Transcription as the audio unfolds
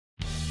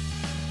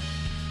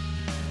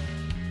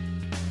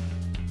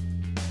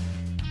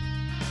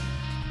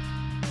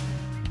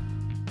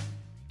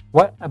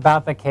What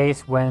about the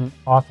case when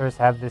authors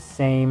have the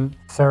same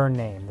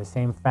surname, the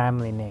same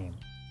family name?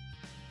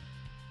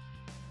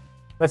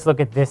 Let's look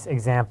at this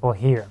example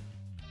here.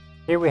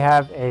 Here we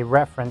have a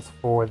reference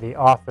for the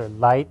author,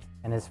 Light,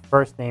 and his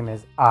first name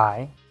is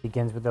I,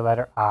 begins with the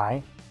letter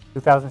I.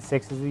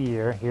 2006 is the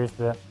year. Here's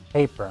the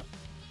paper.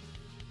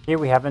 Here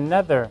we have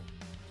another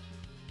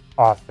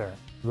author,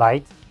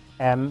 Light,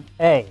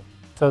 M.A.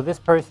 So this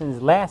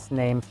person's last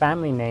name,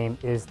 family name,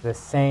 is the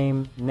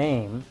same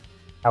name.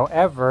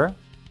 However,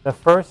 the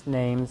first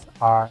names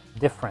are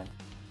different.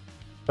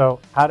 So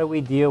how do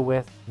we deal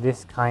with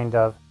this kind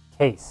of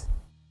case?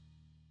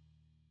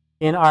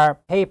 In our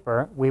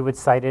paper, we would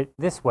cite it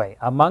this way.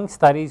 Among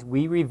studies,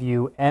 we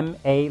review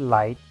M.A.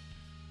 Light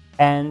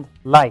and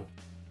Light,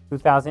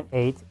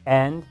 2008,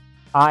 and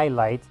I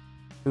Light,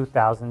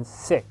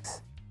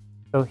 2006.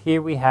 So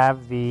here we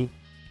have the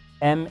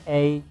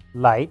M.A.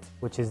 Light,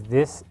 which is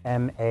this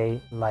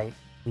M.A. Light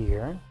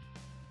here.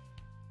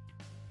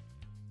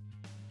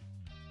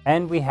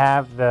 And we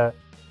have the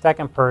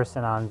second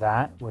person on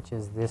that, which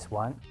is this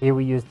one. Here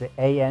we use the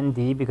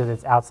A.N.D. because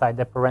it's outside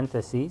the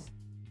parentheses.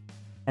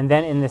 And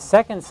then in the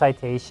second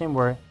citation,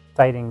 we're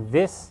citing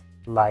this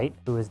Light,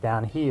 who is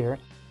down here,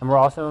 and we're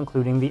also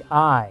including the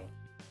I.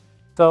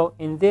 So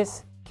in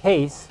this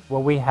case,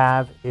 what we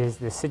have is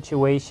the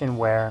situation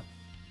where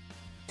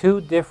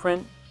two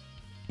different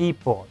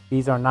people,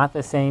 these are not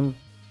the same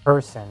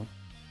person,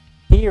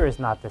 here is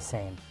not the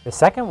same. The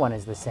second one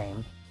is the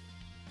same.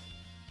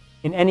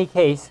 In any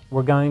case,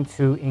 we're going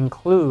to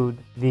include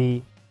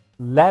the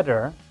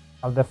letter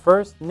of the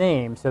first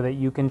name so that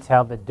you can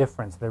tell the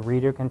difference. The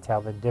reader can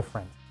tell the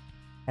difference.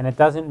 And it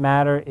doesn't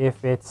matter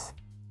if it's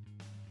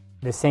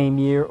the same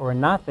year or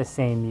not the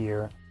same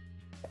year.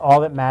 All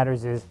that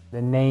matters is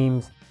the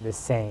name's the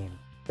same.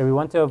 So we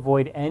want to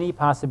avoid any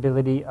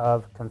possibility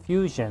of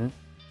confusion,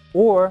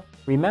 or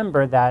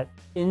remember that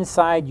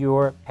inside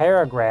your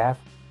paragraph,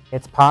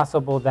 it's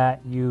possible that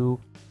you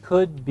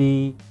could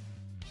be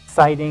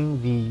citing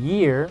the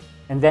year,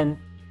 and then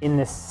in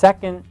the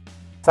second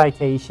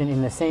citation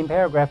in the same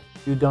paragraph,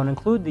 you don't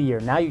include the year.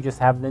 Now you just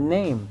have the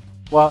name.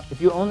 Well, if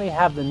you only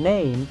have the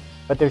name,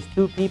 but there's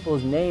two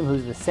people's name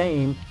who's the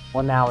same,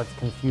 well, now it's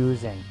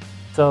confusing.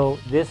 So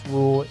this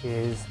rule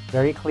is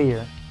very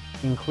clear.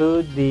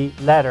 Include the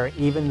letter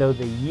even though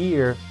the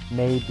year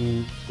may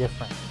be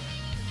different.